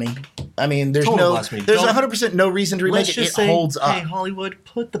 blasphemy. I mean, there's Total blasphemy. There's 100% no reason to remake Let's it. just It say, holds up. hey, Hollywood,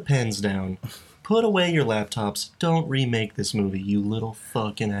 put the pens down. Put away your laptops. Don't remake this movie, you little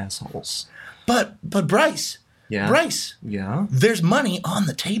fucking assholes. But Bryce. Yeah? Bryce. Yeah? There's money on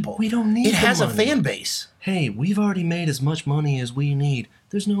the table. We don't need it. It has the money. A fan base. Hey, we've already made as much money as we need.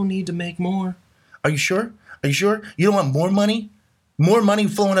 There's no need to make more. Are you sure? Are you sure? You don't want more money? More money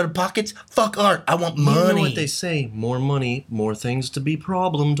flowing out of pockets? Fuck art. I want money. You know what they say. More money, more things to be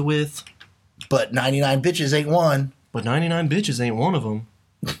problemed with. But 99 bitches ain't one. But 99 bitches ain't one of them.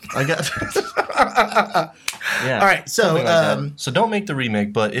 I got... Yeah. All right, so... so don't make the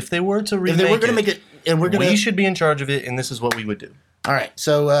remake, but if they were to remake if they were going to make it... and we should be in charge of it, and this is what we would do. All right,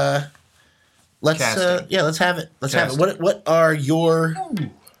 so let's... let's have it. Let's have it. What are your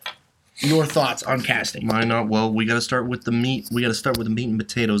thoughts on casting? Mine not. Well, we got to start with the meat. We got to start with the meat and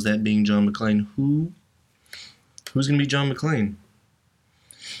potatoes, that being John McClane. Who's going to be John McClane?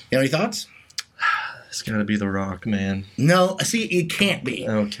 You have any thoughts? It's got to be The Rock, man. No, see, it can't be.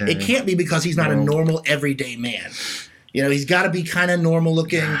 Okay. It can't be because he's not a normal, everyday man. You know, he's got to be kind of normal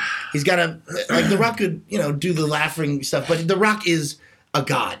looking. He's got to, like, The Rock could, do the laughing stuff, but The Rock is a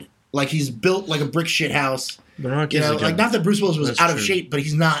god. Like, he's built like a brick shit house. The Rock is a god. Like, not that Bruce Willis was out of shape, but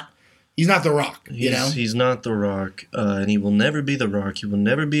he's not The Rock, He's not The Rock, and he will never be The Rock. He will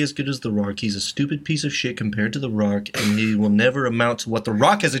never be as good as The Rock. He's a stupid piece of shit compared to The Rock, and he will never amount to what The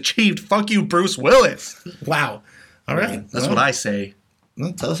Rock has achieved. Fuck you, Bruce Willis. Wow. All right. That's what I say.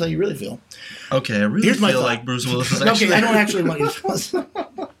 Well, tell us how you really feel. Okay, I really feel like Bruce Willis is actually... Okay, I don't actually want you to tell us.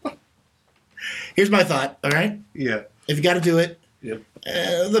 Here's my thought, all right? Yeah. If you got to do it, yep.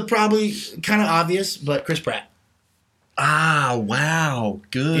 The probably kind of obvious, but Chris Pratt. Ah, wow.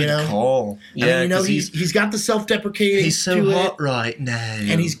 Good call. Yeah, I mean, he's got the self-deprecating. He's so hot right now.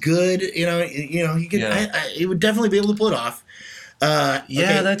 And he's good. He could. Yeah. He would definitely be able to pull it off.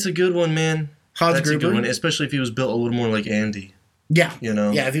 That's a good one, man. Hans That's Gruber. a good one, especially if he was built a little more like Andy. Yeah.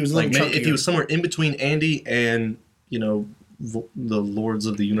 Yeah, if he was a little chunkier. If he was somewhere in between Andy and, the Lords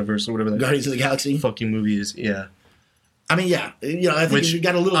of the Universe or whatever that Guardians of the Galaxy. fucking movie is. Yeah. I mean, yeah. I think you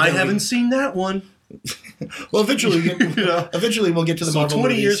got a little. I haven't seen that one. Well, eventually, eventually we'll get to the Marvel 20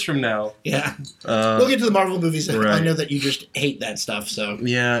 movies. years from now. Yeah. We'll get to the Marvel movies. Right. I know that you just hate that stuff, so.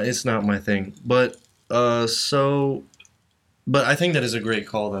 Yeah, it's not my thing. But, but I think that is a great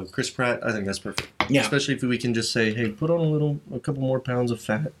call, though. Chris Pratt, I think that's perfect. Yeah. Especially if we can just say, hey, put on a couple more pounds of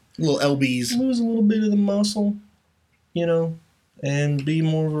fat. Little LBs. Lose a little bit of the muscle, and be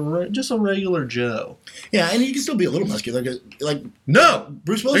more of just a regular Joe. Yeah, and he can still be a little muscular. No!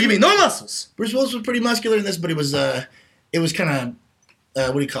 Bruce Willis. There can be no muscles! Bruce Willis was pretty muscular in this, but it was kind of,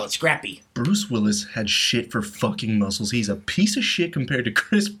 what do you call it, scrappy. Bruce Willis had shit for fucking muscles. He's a piece of shit compared to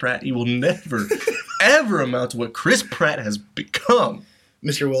Chris Pratt. He will never, ever amount to what Chris Pratt has become.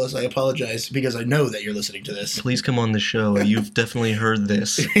 Mr. Willis, I apologize because I know that you're listening to this. Please come on the show. You've definitely heard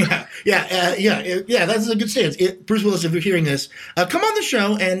this. Yeah. That's a good stance. Bruce Willis, if you're hearing this, come on the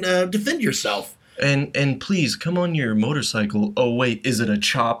show and defend yourself. And please come on your motorcycle. Oh wait, is it a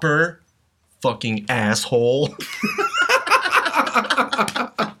chopper? Fucking asshole.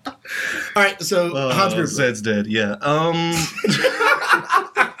 All right, so Hans Gruber. Zed's dead. Yeah.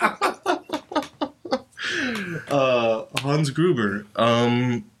 Hans Gruber.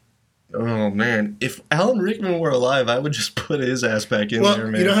 Oh man, if Alan Rickman were alive, I would just put his ass back in there,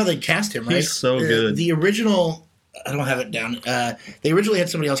 man. You know how they cast him, right? He's so good. The original, I don't have it down. They originally had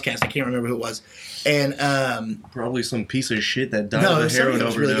somebody else cast. I can't remember who it was, and probably some piece of shit that died of a heroin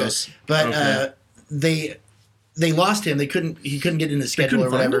overdose. Really but okay. They lost him. He couldn't get in the schedule or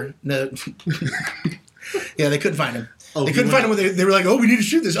whatever. No. Yeah, they couldn't find him. Oh, they couldn't find him. They were like, "Oh, we need to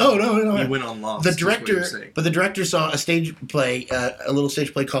shoot this." Oh no! He went on Lost. The director saw a stage play, a little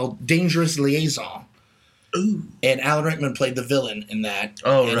stage play called "Dangerous Liaison." Ooh. And Alan Rickman played the villain in that.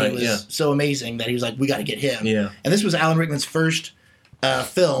 Oh, and right. He was so amazing that he was like, "We got to get him." Yeah. And this was Alan Rickman's first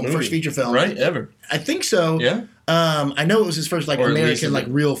first feature film, right? Ever? I think so. Yeah. I know it was his first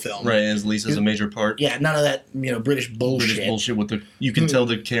American real film. Right, at least as a major part. Yeah, none of that British bullshit. British bullshit with you can tell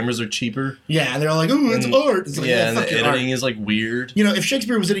the cameras are cheaper. Yeah, and they're all like, "Oh, it's art." It's like, yeah, and the editing art. is like weird. If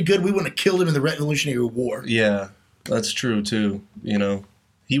Shakespeare was any good, we wouldn't have killed him in the Revolutionary War. Yeah, that's true too.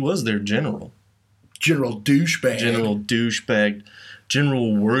 He was their general. General douchebag. General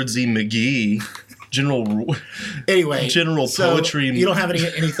Wordsy McGee. Anyway, General Poetry. You don't have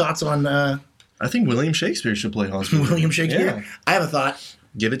any thoughts on? I think William Shakespeare should play Hans Gruber. William Shakespeare? Yeah. I have a thought.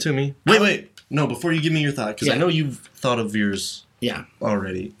 Give it to me. Wait. No, before you give me your thought, because I know you've thought of yours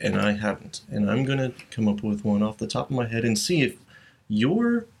already, and I haven't. And I'm going to come up with one off the top of my head and see if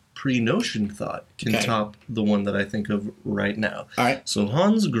your pre-notion thought can top the one that I think of right now. All right. So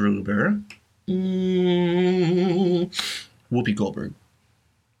Hans Gruber. Whoopi Goldberg.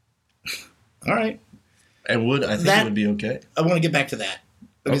 All right. I think it would be okay. I want to get back to that.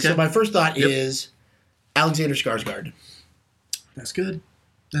 Okay. So my first thought is Alexander Skarsgård. That's good.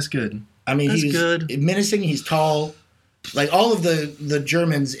 I mean, he's menacing. He's tall. Like all of the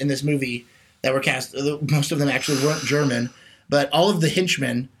Germans in this movie that were cast, most of them actually weren't German, but all of the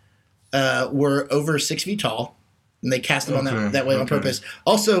henchmen were over 6 feet tall, and they cast them on that way on purpose.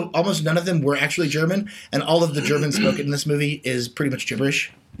 Also, almost none of them were actually German, and all of the German spoken in this movie is pretty much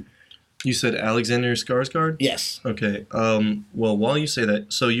gibberish. You said Alexander Skarsgård? Yes. Okay. Well, while you say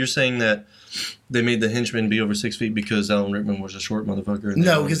that, so you're saying that they made the henchmen be over 6 feet because Alan Rickman was a short motherfucker?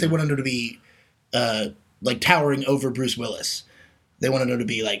 No, because they wanted him to be towering over Bruce Willis. They wanted him to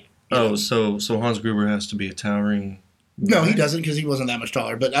be like. So Hans Gruber has to be a towering. No, he doesn't because he wasn't that much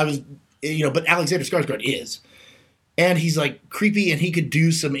taller. But but Alexander Skarsgård is, and he's like creepy, and he could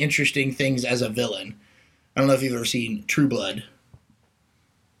do some interesting things as a villain. I don't know if you've ever seen True Blood.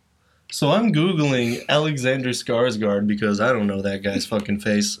 So I'm Googling Alexander Skarsgård because I don't know that guy's fucking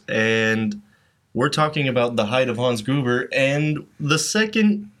face. And we're talking about the height of Hans Gruber. And the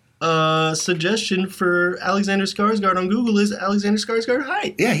second suggestion for Alexander Skarsgård on Google is Alexander Skarsgård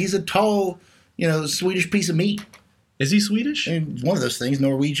height. Yeah, he's a tall, Swedish piece of meat. Is he Swedish? One of those things,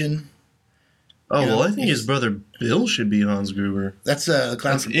 Norwegian. Oh, well, I think his brother Bill should be Hans Gruber. That's the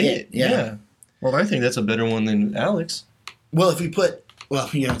clown from It. Yeah. Well, I think that's a better one than Alex. Well, if we put... Well,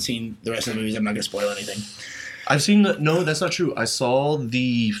 you haven't seen the rest of the movies. I'm not going to spoil anything. I've seen no, that's not true. I saw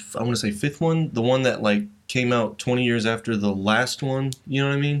the, I want to say fifth one, the one that came out 20 years after the last one. You know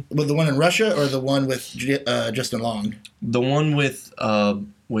what I mean? Well, the one in Russia or the one with Justin Long? The one with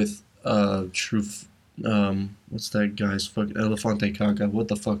Truth. What's that guy's fucking Elefante Caca? What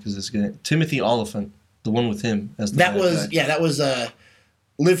the fuck is this guy? Timothy Oliphant. The one with him as the that was guy. Yeah, that was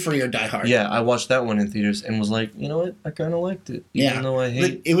Live Free or Die Hard. Yeah, I watched that one in theaters and was like, you know what? I kind of liked it. Even though I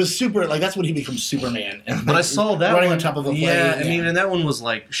hate... It was super... Like, that's when he becomes Superman. And, but I saw that running one... on top of a plane. Yeah, I mean, and that one was,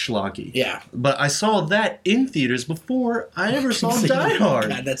 like, schlocky. Yeah. But I saw that in theaters before I ever saw Die Hard.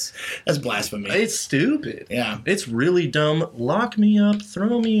 God, that's blasphemy. It's stupid. Yeah. It's really dumb. Lock me up.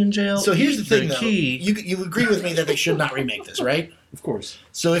 Throw me in jail. So here's the thing, though. You agree with me that they should not remake this, right? Of course.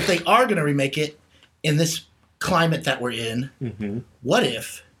 So if they are going to remake it in this climate that we're in, what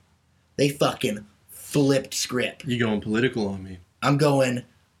if they fucking flipped script? You going political on me? I'm going,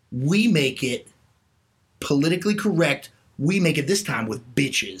 we make it politically correct. We make it this time with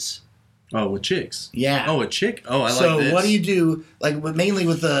bitches. Oh, with chicks? Yeah. Oh, a chick? Oh, I like this. So what do you do, like, mainly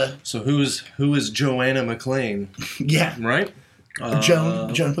with the... So who is Joanna McClane? Yeah. Right?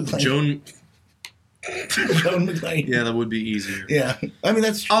 Joan McClane. Joan McClane. Yeah, that would be easier. Yeah. I mean,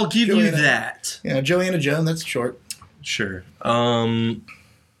 that's... I'll give you that. Yeah, Joanna Joan, that's short. Sure. Well,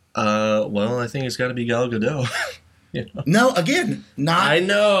 I think it's got to be Gal Gadot. Yeah. No, again, not... I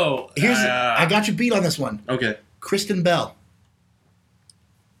know. I got you beat on this one. Okay. Kristen Bell.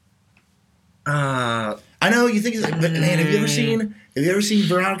 I know you think, but man, have you ever seen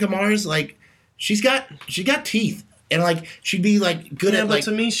Veronica Mars? Like, she got teeth, and like she'd be like good at. But like,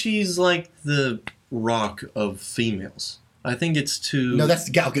 to me, she's like the Rock of females. I think it's too. No, that's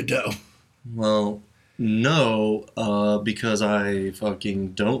Gal Gadot. Well, no, because I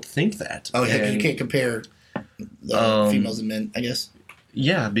fucking don't think that. Oh yeah, you can't compare the females and men, I guess.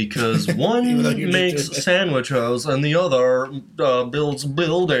 Yeah, because one makes sandwiches and the other builds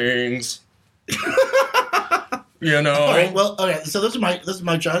buildings. You know. All right. Well, okay. So those are my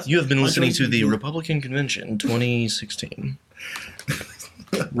choices. You have been listening to the Republican Convention 2016.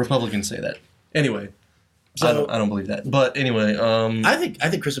 Republicans say that. Anyway, so I don't believe that. But anyway, I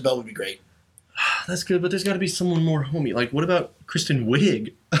think Kristen Bell would be great. That's good, but there's got to be someone more homey. Like, what about Kristen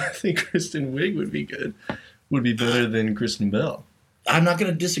Wiig? I think Kristen Wiig would be good. Would be better than Kristen Bell. I'm not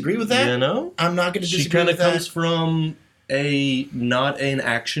going to disagree with that. You know, I'm not going to disagree with that. She kind of comes from not an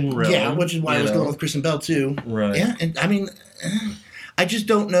action realm. Yeah, which is why I was going with Kristen Bell too. Right. Yeah, and I mean, I just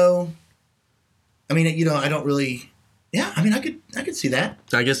don't know. I mean, I don't really. Yeah, I mean, I could see that.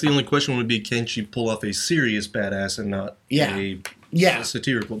 I guess the only question would be, can she pull off a serious badass and not a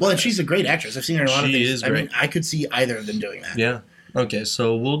satirical? Well, and she's a great actress. I've seen her in a lot of things. She is great. I mean, I could see either of them doing that. Yeah. Okay,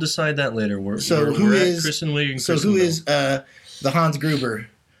 so we'll decide that later. We're at Kristen Wiig and Kristen So who Bell. is the Hans Gruber,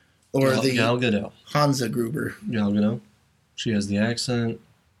 or the Gal Gadot? Hansa Gruber. Gal Gadot. She has the accent.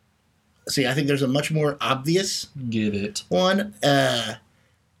 See, I think there's a much more obvious Get it. one.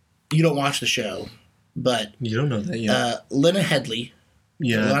 You don't watch the show, but You don't know that yet. Lena Headey.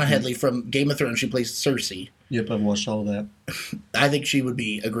 Yeah. Lena Headey from Game of Thrones. She plays Cersei. Yep, I've watched all of that. I think she would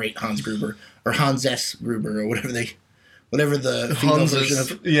be a great Hans Gruber, or Hans S. Gruber, or whatever the female version of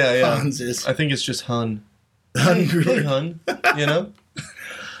Hans is. I think it's just Hun. Hun Gruber. Hey, Hun. You know?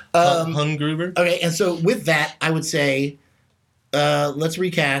 Hun Gruber. Okay, and so with that, I would say, let's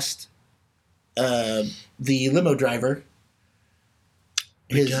recast the limo driver.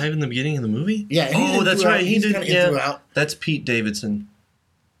 The guy in the beginning of the movie? Yeah. Oh, that's right. He did. Yeah. That's Pete Davidson.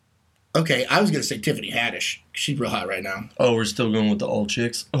 Okay, I was going to say Tiffany Haddish. She's real hot right now. Oh, we're still going with the all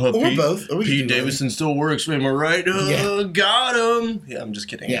chicks? Or both. Or Pete Davidson still works, am I right? Got him! Yeah, I'm just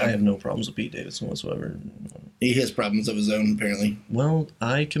kidding. Yeah. I have no problems with Pete Davidson whatsoever. He has problems of his own, apparently. Well,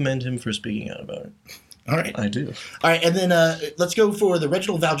 I commend him for speaking out about it. All right. I do. All right, and then let's go for the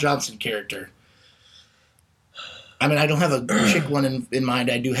Reginald Val Johnson character. I mean, I don't have a chick one in mind.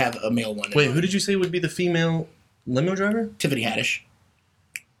 I do have a male one. Wait, who did you say would be the female limo driver? Tiffany Haddish.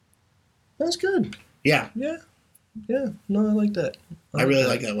 That's good. Yeah. Yeah. Yeah. No, I like that. I really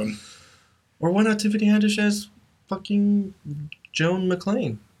like that one. Or why not Tiffany Haddish as fucking Joan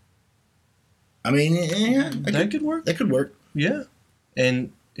McClane? I mean, yeah. That could work. That could work. Yeah.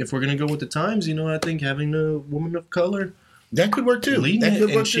 And if we're going to go with the times, I think having a woman of color... That could work too. That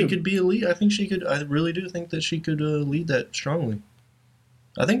could work she could be a lead. I think she could. I really do think that she could lead that strongly.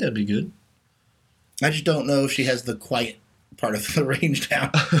 I think that'd be good. I just don't know if she has the quiet part of the range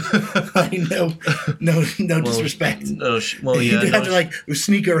down. I mean, no disrespect. No, you have to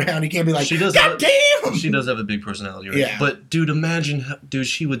sneak around. You can't be like, she does. God damn! She does have a big personality, right? Yeah. But dude, imagine,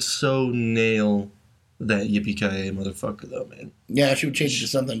 she would so nail that Yippee-ki-yay motherfucker, though, man. Yeah, she would change it to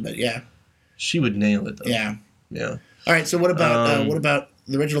something, but yeah, she would nail it, though. Yeah. Yeah. All right, so what about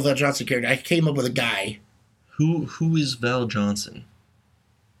the Reginald Val Johnson character? I came up with a guy. Who is Val Johnson?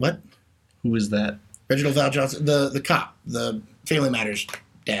 What? Who is that? Reginald Val Johnson, the cop, the Family Matters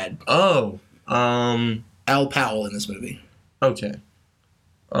dad. Oh, Al Powell in this movie. Okay.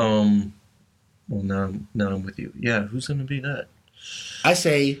 Well, now I'm with you. Yeah, who's gonna be that? I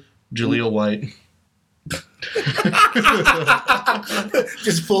say Jaleel White.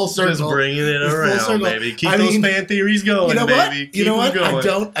 Just full circle. Just bringing it around, baby. Keep those fan theories going, you know baby. What? Keep you know what?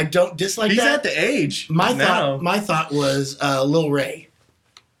 Going. I don't dislike He's that. He's at the age. My thought was Lil Ray.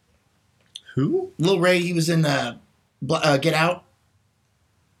 Who? Lil Ray. He was in Get Out.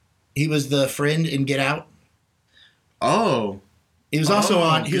 He was the friend in Get Out. Oh. He was also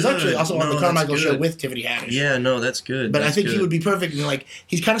on. He was actually also on the Carmichael Show with Tiffany Haddish. Yeah, no, that's good. But I think he would be perfect. And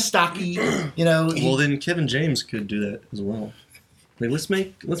he's kind of stocky, Well, then Kevin James could do that as well. Like, let's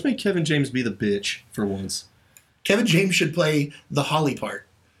make Kevin James be the bitch for once. Kevin James should play the Holly part,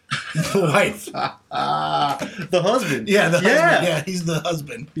 the wife, the husband. Yeah, the husband. Yeah, he's the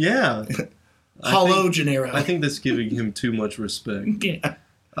husband. Yeah. Hollow Gennaro. I think that's giving him too much respect. Yeah.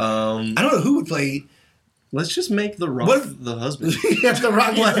 I don't know who would play. Let's just make The Rock the husband. Yeah, The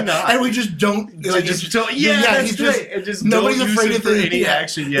Rock. Why not? And we just don't. That's great. And just nobody's don't afraid use of for any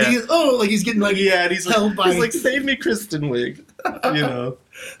action. Yeah. He's getting and he's held by. He's like, save me, Kristen Wiig.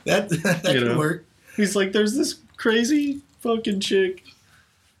 That could work. He's like, there's this crazy fucking chick.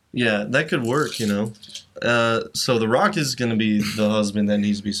 Yeah, that could work. So The Rock is going to be the husband that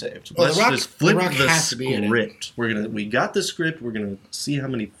needs to be saved. Well, Let's just flip the script. We got the script. We're going to see how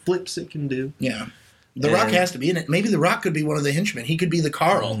many flips it can do. Yeah. The Rock has to be in it. Maybe The Rock could be one of the henchmen. He could be the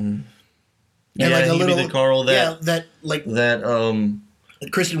Carl. Yeah, he could be the Carl that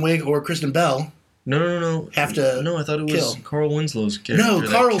Kristen Wiig or Kristen Bell. No. Have to. No, I thought it was Carl Winslow's character. No,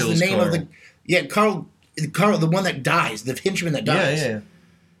 Carl's the name of the. Yeah, Carl, the one that dies, the henchman that dies. Yeah.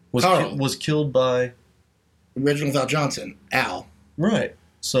 Carl was killed by Reginald Val Johnson, Al. Right.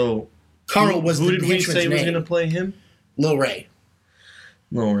 So Carl was who the did we say was going to play him? Lil Ray.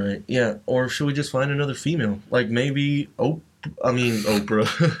 All right, yeah. Or should we just find another female? Like maybe Oprah.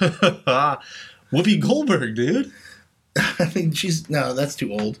 Whoopi Goldberg, dude. I think that's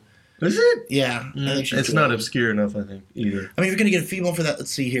too old. Is it? Yeah. I think it's not obscure enough, I think, either. I mean, if you're going to get a female for that,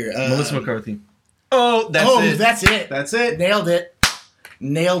 let's see here. Melissa McCarthy. Oh, that's it. That's it. Nailed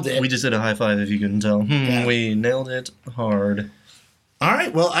it. We just did a high five if you couldn't tell. We nailed it hard. All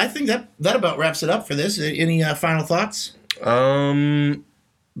right, well, I think that about wraps it up for this. Any final thoughts?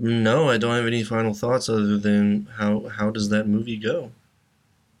 No, I don't have any final thoughts other than how does that movie go?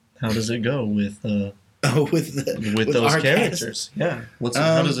 How does it go with with those characters? Cast? Yeah.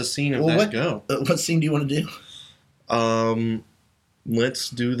 How does a scene of that go? What scene do you want to do? Let's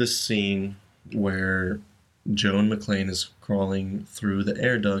do the scene where Joan McClane is crawling through the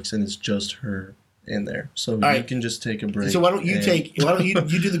air ducts and it's just her in there. So you can just take a break. So why don't you do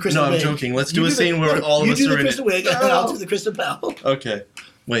the Kristen Wiig? No, I'm joking. Let's do a scene where all of us are in it. You do the Kristen Wiig and I'll do the Kristen Bell. Okay.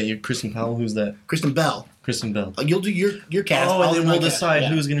 Wait, Kristen Powell? Who's that? Kristen Bell. Kristen Bell. You'll do your cast. Oh, and then we'll decide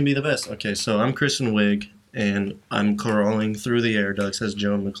who's going to be the best. Okay, so I'm Kristen Wiig, and I'm crawling through the air ducts as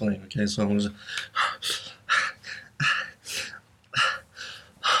Joan McClane. Okay, so I'm just...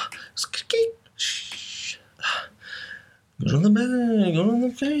 Go to the bag, go to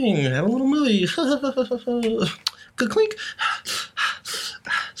the thing, have a little movie. Clink.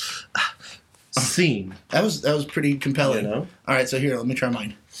 Scene. That was pretty compelling. All right, so here, let me try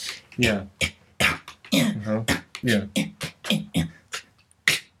mine. Yeah. Uh-huh. Yeah.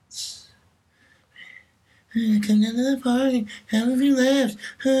 Come down to the party, have a few laughs.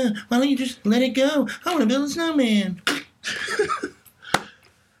 Why don't you just let it go? I want to build a snowman.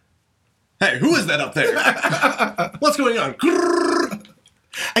 Hey, who is that up there? What's going on?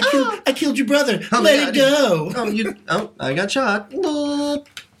 I killed your brother. Let it go. I got shot.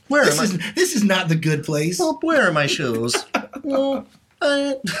 Where am I? This is not the good place. Where are my shoes?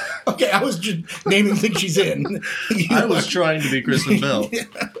 Okay, I was just naming things she's in. I was trying to be Kristen Bell.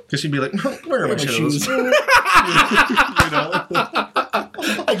 Because she'd be like, where are my shoes? I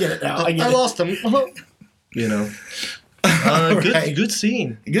get it now. I lost them. Good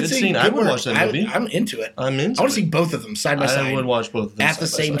scene. Good scene. I would watch that movie. I'm into it. I want to see both of them side by side. I would watch both of them at the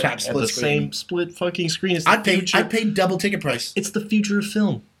same time, split at the screen. same split fucking screen. I paid double ticket price. It's the future of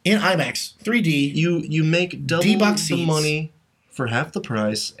film in IMAX 3D. You make double D-box the money for half the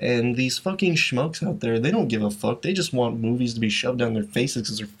price, and these fucking schmucks out there, they don't give a fuck. They just want movies to be shoved down their faces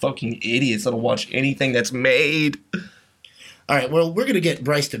because they're fucking idiots that'll watch anything that's made. All right, well, we're gonna get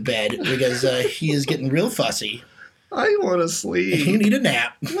Bryce to bed because he is getting real fussy. I want to sleep. You need a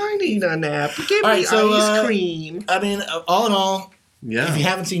nap. I need a nap. Give me ice cream. I mean, all in all, if you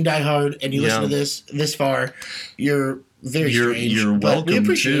haven't seen Die Hard and you listen to this far, you're very strange. You're welcome, we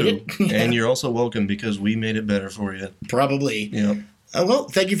appreciate it. And you're also welcome because we made it better for you. Probably. Yeah. Well,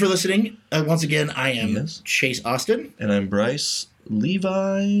 thank you for listening. Once again, I am Chase Austin. And I'm Bryce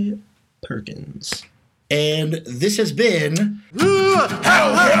Levi Perkins. And this has been...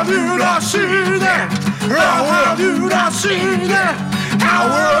 How have you not seen that? How have you not seen that? How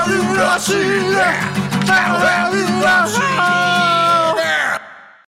have you not seen that? How have you not seen that?